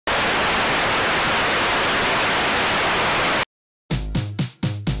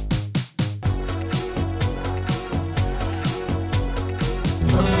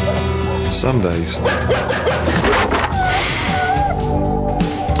Some days,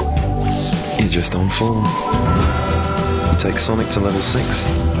 you're just on form. You take Sonic to level 6.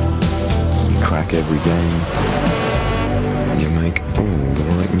 You crack every game. You make all the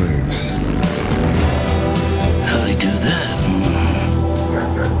right moves. How do they do that?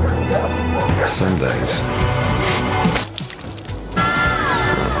 Some days,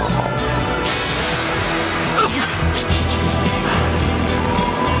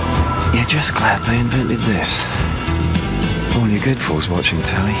 you're just glad they invented this. All you're good for is watching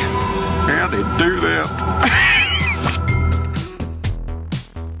telly. How they do that?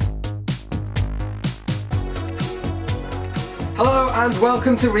 Hello and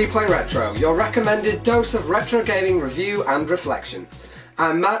welcome to Replay Retro, your recommended dose of retro gaming review and reflection.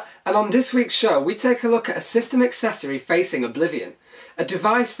 I'm Matt, and on this week's show we take a look at a system accessory facing oblivion, a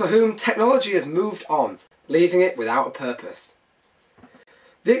device for whom technology has moved on, leaving it without a purpose.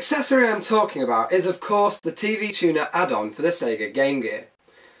 The accessory I'm talking about is of course the TV tuner add-on for the Sega GameGear.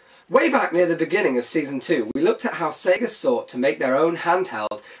 Way back near the beginning of Season 2 we looked at how Sega sought to make their own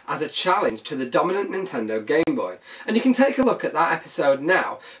handheld as a challenge to the dominant Nintendo Game Boy, and you can take a look at that episode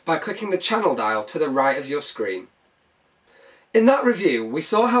now by clicking the channel dial to the right of your screen. In that review we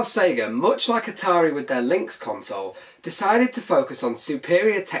saw how Sega, much like Atari with their Lynx console, decided to focus on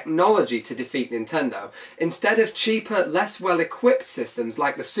superior technology to defeat Nintendo, instead of cheaper, less well-equipped systems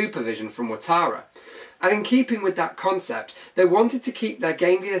like the Supervision from Watara. And in keeping with that concept, they wanted to keep their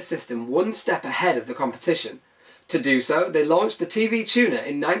Game Gear system one step ahead of the competition. To do so, they launched the TV Tuner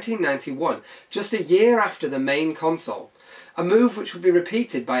in 1991, just a year after the main console. A move which would be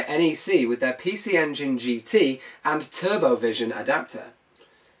repeated by NEC with their PC Engine GT and TurboVision adapter.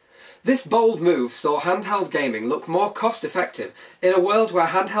 This bold move saw handheld gaming look more cost-effective in a world where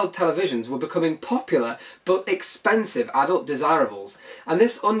handheld televisions were becoming popular but expensive adult desirables, and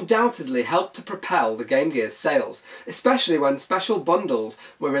this undoubtedly helped to propel the Game Gear's sales, especially when special bundles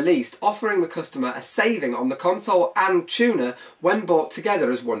were released offering the customer a saving on the console and tuner when bought together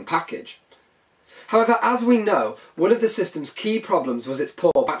as one package. However, as we know, one of the system's key problems was its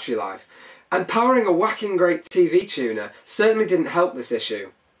poor battery life, and powering a whacking great TV tuner certainly didn't help this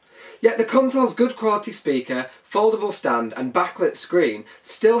issue. Yet the console's good quality speaker, foldable stand and backlit screen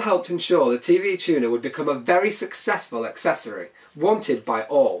still helped ensure the TV tuner would become a very successful accessory, wanted by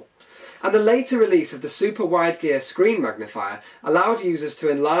all. And the later release of the Super Wide Gear screen magnifier allowed users to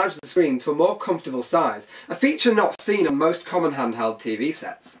enlarge the screen to a more comfortable size, a feature not seen on most common handheld TV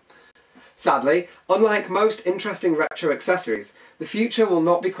sets. Sadly, unlike most interesting retro accessories, the future will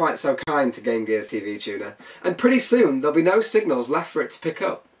not be quite so kind to Game Gear's TV tuner, and pretty soon there'll be no signals left for it to pick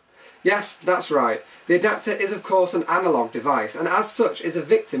up. Yes, that's right, the adapter is of course an analogue device, and as such is a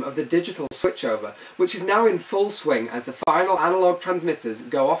victim of the digital switchover, which is now in full swing as the final analogue transmitters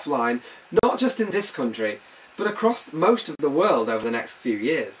go offline, not just in this country, but across most of the world over the next few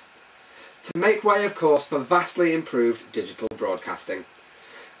years. To make way of course for vastly improved digital broadcasting.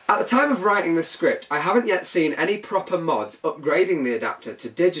 At the time of writing this script, I haven't yet seen any proper mods upgrading the adapter to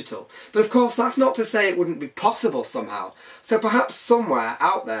digital, but of course that's not to say it wouldn't be possible somehow, so perhaps somewhere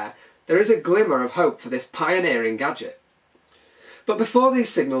out there is a glimmer of hope for this pioneering gadget. But before these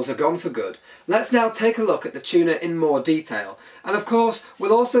signals are gone for good, let's now take a look at the tuner in more detail, and of course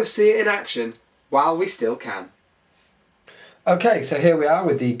we'll also see it in action while we still can. Okay, so here we are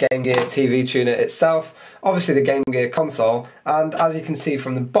with the Game Gear TV tuner itself, obviously the Game Gear console, and as you can see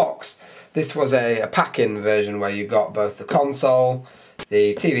from the box, this was a pack-in version where you got both the console,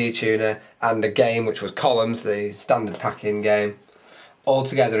 the TV tuner, and a game which was Columns, the standard pack-in game, all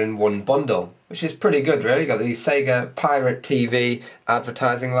together in one bundle, which is pretty good really. You've got the Sega Pirate TV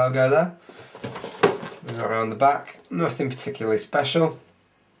advertising logo there. We've got around the back, nothing particularly special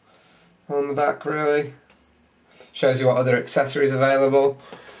on the back really. Shows you what other accessories available,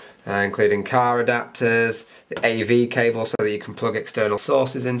 including car adapters, the AV cable so that you can plug external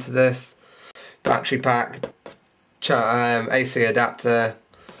sources into this, battery pack, AC adapter,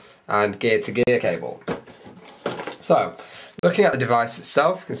 and gear-to-gear cable. So, looking at the device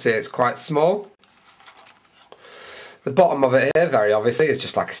itself, you can see it's quite small. The bottom of it here, very obviously, is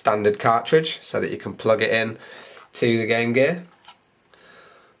just like a standard cartridge so that you can plug it in to the Game Gear.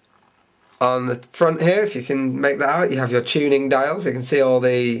 On the front here, if you can make that out, you have your tuning dials. You can see all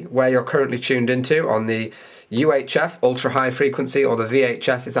the where you're currently tuned into on the UHF, ultra high frequency, or the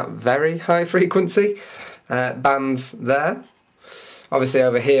VHF, is that very high frequency bands there. Obviously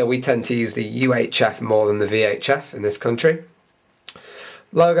over here we tend to use the UHF more than the VHF in this country.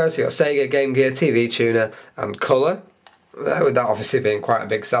 Logos, so you've got Sega, Game Gear, TV tuner and colour. With that obviously being quite a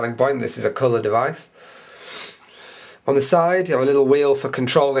big selling point, this is a colour device. On the side, you have a little wheel for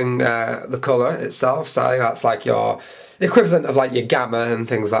controlling the colour itself, so that's like your equivalent of like your gamma and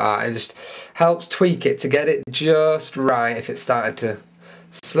things like that. It just helps tweak it to get it just right if it started to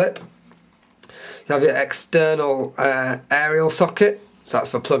slip. You have your external aerial socket, so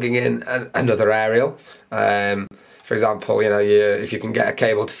that's for plugging in another aerial. For example, you know, if you can get a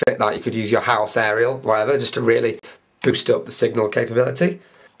cable to fit that, you could use your house aerial, whatever, just to really boost up the signal capability.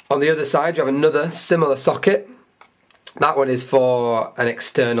 On the other side, you have another similar socket. That one is for an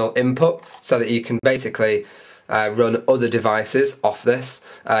external input, so that you can basically run other devices off this.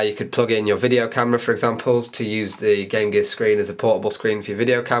 You could plug in your video camera, for example, to use the GameGear screen as a portable screen for your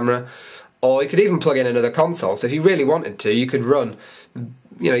video camera, or you could even plug in another console. So if you really wanted to, you could run,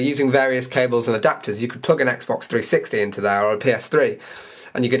 you know, using various cables and adapters, you could plug an Xbox 360 into there or a PS3,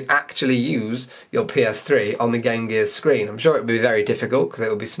 and you could actually use your PS3 on the GameGear screen. I'm sure it would be very difficult because it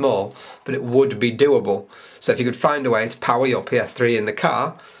would be small, but it would be doable. So if you could find a way to power your PS3 in the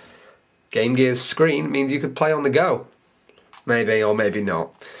car, GameGear's screen means you could play on the go. Maybe or maybe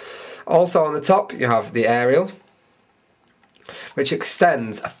not. Also on the top you have the aerial, which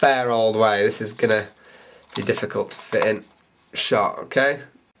extends a fair old way. This is going to be difficult to fit in shot, okay?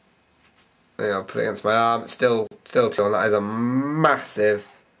 I'll put it against my arm. It's still too long. That is a massive,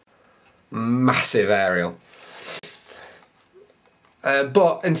 massive aerial.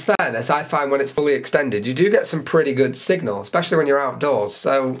 But in fairness, I find when it's fully extended, you do get some pretty good signal, especially when you're outdoors.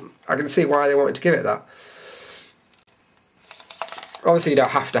 So I can see why they wanted to give it that. Obviously, you don't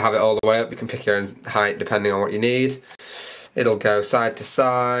have to have it all the way up. You can pick your own height depending on what you need. It'll go side to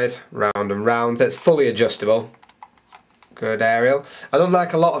side, round and round. So it's fully adjustable. Good aerial. And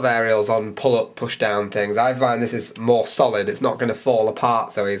unlike a lot of aerials on pull-up, push-down things, I find this is more solid. It's not going to fall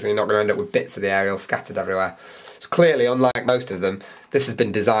apart so easily. You're not going to end up with bits of the aerial scattered everywhere. So clearly, unlike most of them, this has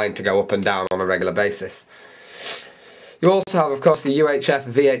been designed to go up and down on a regular basis. You also have, of course, the UHF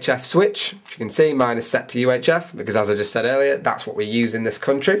VHF switch. As you can see, mine is set to UHF because, as I just said earlier, that's what we use in this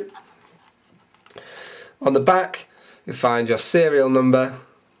country. On the back, you find your serial number,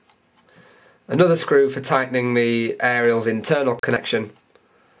 another screw for tightening the aerial's internal connection,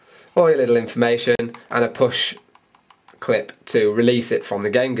 all your little information, and a push clip to release it from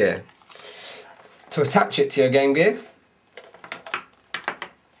the GameGear. To attach it to your GameGear,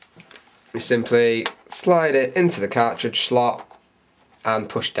 you simply slide it into the cartridge slot and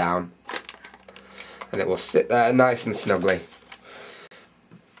push down, and it will sit there nice and snugly.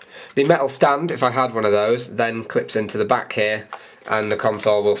 The metal stand, if I had one of those, then clips into the back here, and the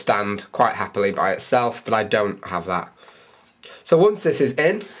console will stand quite happily by itself, but I don't have that. So once this is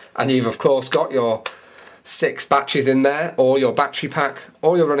in, and you've of course got your 6 batteries in there, or your battery pack,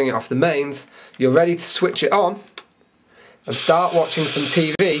 or you're running it off the mains, you're ready to switch it on and start watching some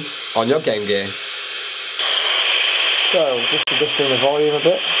TV on your GameGear. So, just adjusting the volume a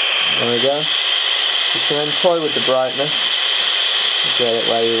bit, there we go. You can then toy with the brightness, get it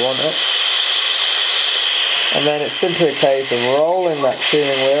where you want it. And then it's simply a case of rolling that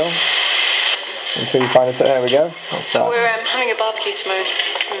tuning wheel until you find a... There we go. What's that? We're having a barbecue tomorrow.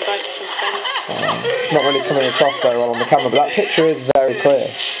 I'm invited some friends. It's not really coming across very well on the camera, but that picture is very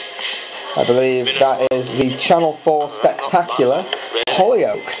clear. I believe that is the Channel 4 Spectacular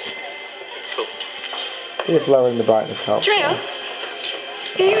Hollyoaks. See if lowering the brightness helps. Drea, are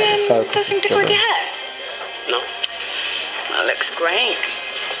you doing something different with your hair? No. That looks great.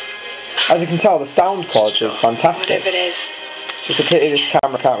 As you can tell, the sound quality is fantastic. Whatever it is. It's just a pity this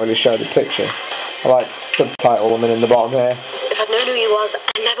camera can't really show the picture. I like subtitle woman in the bottom here. If I'd known who he was,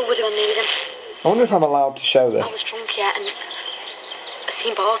 I never would have needed him. I wonder if I'm allowed to show I was this. drunk yet and I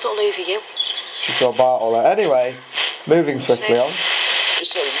seen Bart all over you. She saw Bart all there. Anyway, moving swiftly on.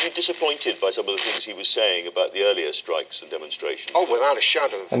 Just saying, were you disappointed by some of the things he was saying about the earlier strikes and demonstrations? Oh, without a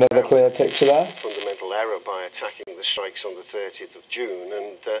shadow of Another clear picture there. fundamental error by attacking the strikes on the 30th of June.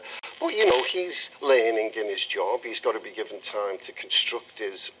 And but you know, he's learning in his job. He's got to be given time to construct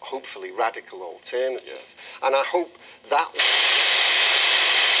his hopefully radical alternative. Yeah. And I hope that.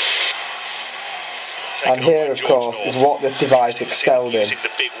 And here, of course, is what this device excelled in. The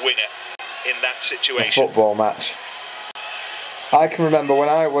big winner in that A situation. football match. I can remember when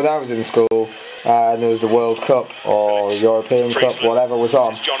I was in school and there was the World Cup or European Cup, whatever was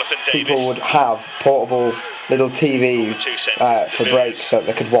on, people would have portable little TVs for breaks so that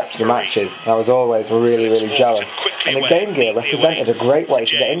they could watch the matches. And I was always really, really jealous. And the GameGear represented a great way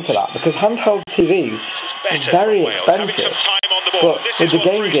to get into that, because handheld TVs are very expensive. But with the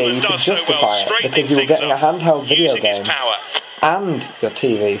GameGear you could justify it because you were getting a handheld video game and your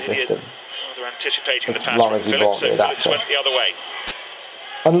TV system. As long as you bought the adapter.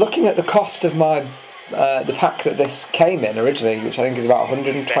 And looking at the cost of my the pack that this came in originally, which I think is about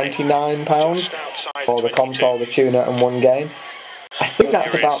 £129 for the console, the tuner and one game. I think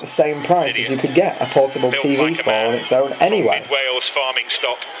that's about the same price as you could get a portable TV for on its own anyway. Wales farming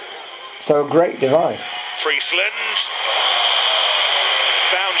stock. So a great device. Friesland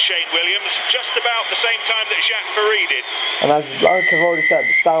found Shane Williams just about the same time that Jacques Ferry did. And as like I've already said,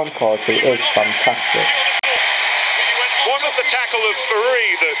 the sound quality is fantastic. Wasn't the tackle of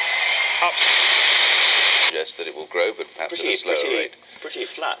Ferry that suggests that it will grow, but perhaps at a slower rate. Pretty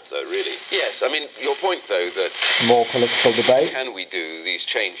flat, though, really. Yes, I mean, your point, though, that More political debate. can we do these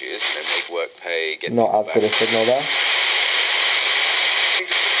changes, make work pay, get Not people as back? good a signal there.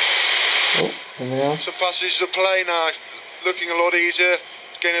 Oh, something else. Some passages of play now, looking a lot easier,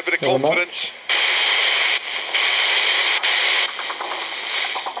 getting a bit of confidence.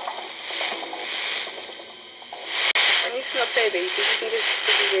 I need to update it. Did you do this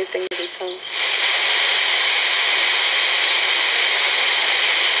really weird thing with his tongue?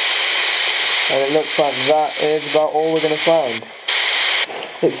 And it looks like that is about all we're going to find.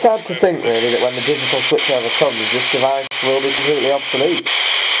 It's sad to think, really, that when the digital switchover comes, this device will be completely obsolete.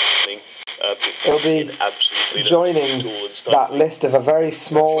 It'll be joining that list of a very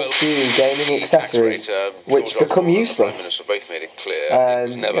small few gaming accessories which become useless.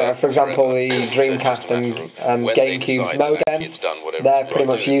 And, you know, for example, the Dreamcast and GameCube's modems, they're pretty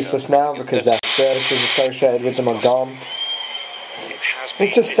much useless now because their services associated with them are gone.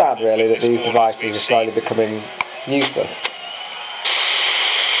 It's just sad, really, that these devices are slowly becoming useless.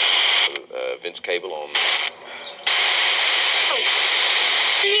 Vince Cable on.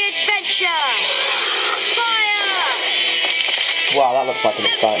 The adventure! Fire! Wow, that looks like an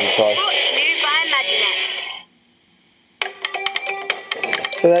exciting toy. Brought to you by Imaginext.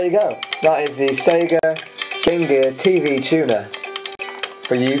 So there you go. That is the Sega GameGear TV tuner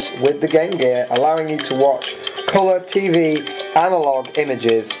for use with the GameGear, allowing you to watch colour TV analog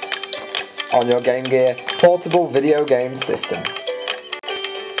images on your GameGear portable video game system.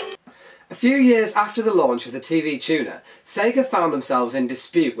 A few years after the launch of the TV tuner, Sega found themselves in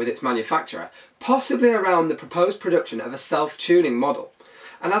dispute with its manufacturer, possibly around the proposed production of a self-tuning model.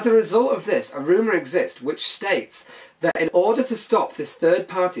 And as a result of this, a rumour exists which states that in order to stop this third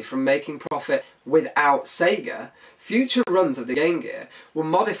party from making profit without Sega, future runs of the GameGear were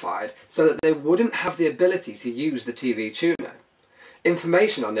modified so that they wouldn't have the ability to use the TV tuner.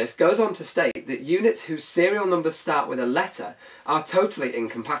 Information on this goes on to state that units whose serial numbers start with a letter are totally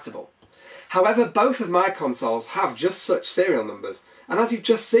incompatible. However, both of my consoles have just such serial numbers, and as you've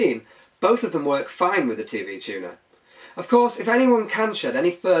just seen, both of them work fine with the TV tuner. Of course, if anyone can shed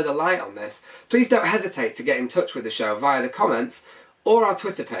any further light on this, please don't hesitate to get in touch with the show via the comments or our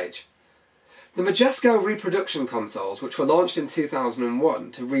Twitter page. The Majesco reproduction consoles, which were launched in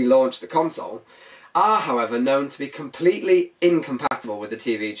 2001 to relaunch the console, are however known to be completely incompatible with the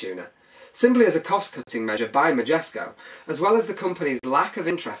TV tuner, simply as a cost-cutting measure by Majesco, as well as the company's lack of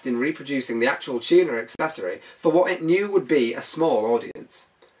interest in reproducing the actual tuner accessory for what it knew would be a small audience.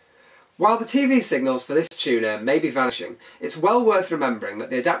 While the TV signals for this tuner may be vanishing, it's well worth remembering that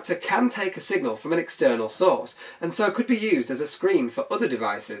the adapter can take a signal from an external source, and so could be used as a screen for other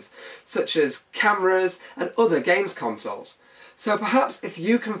devices, such as cameras and other games consoles. So perhaps if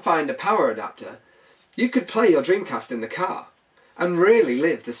you can find a power adapter, you could play your Dreamcast in the car, and really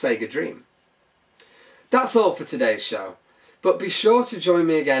live the Sega dream. That's all for today's show, but be sure to join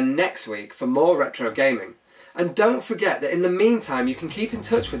me again next week for more retro gaming. And don't forget that in the meantime you can keep in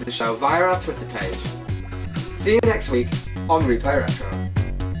touch with the show via our Twitter page. See you next week on Replay Retro.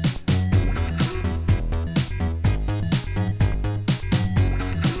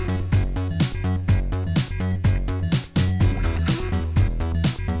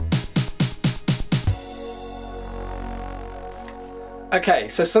 Okay,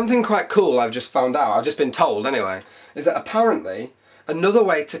 so something quite cool I've just found out, I've just been told anyway, is that apparently another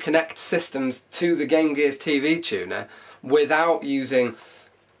way to connect systems to the GameGear's TV tuner without using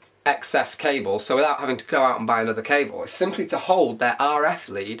excess cable, so without having to go out and buy another cable, is simply to hold their RF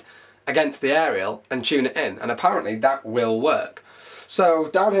lead against the aerial and tune it in, and apparently that will work. So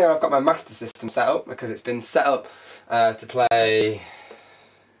down here I've got my Master System set up because it's been set up to play,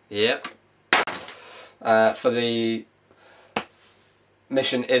 for the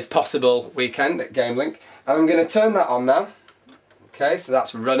Mission Is Possible weekend at GameLink, and I'm going to turn that on now. Okay, so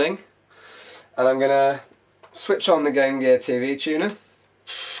that's running, and I'm going to switch on the GameGear TV tuner.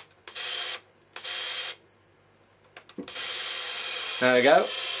 There we go.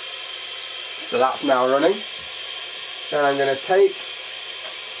 So that's now running. Then I'm going to take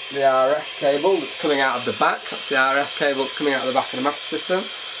the RF cable that's coming out of the back. That's the RF cable that's coming out of the back of the Master System.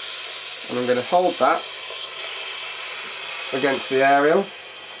 and I'm going to hold that against the aerial.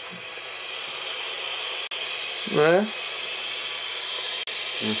 There.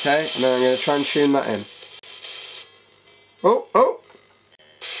 Okay, and then I'm going to try and tune that in. Oh, oh!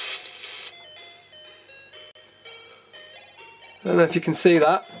 I don't know if you can see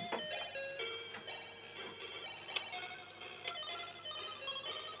that.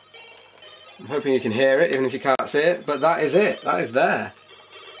 I'm hoping you can hear it, even if you can't see it, but that is it. That is there.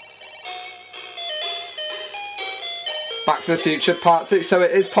 Back to the Future Part 2. So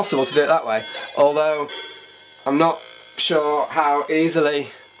it is possible to do it that way, although I'm not sure how easily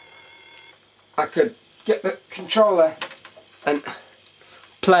I could get the controller and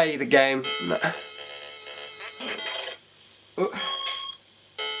play the game.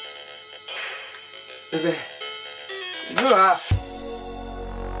 Maybe.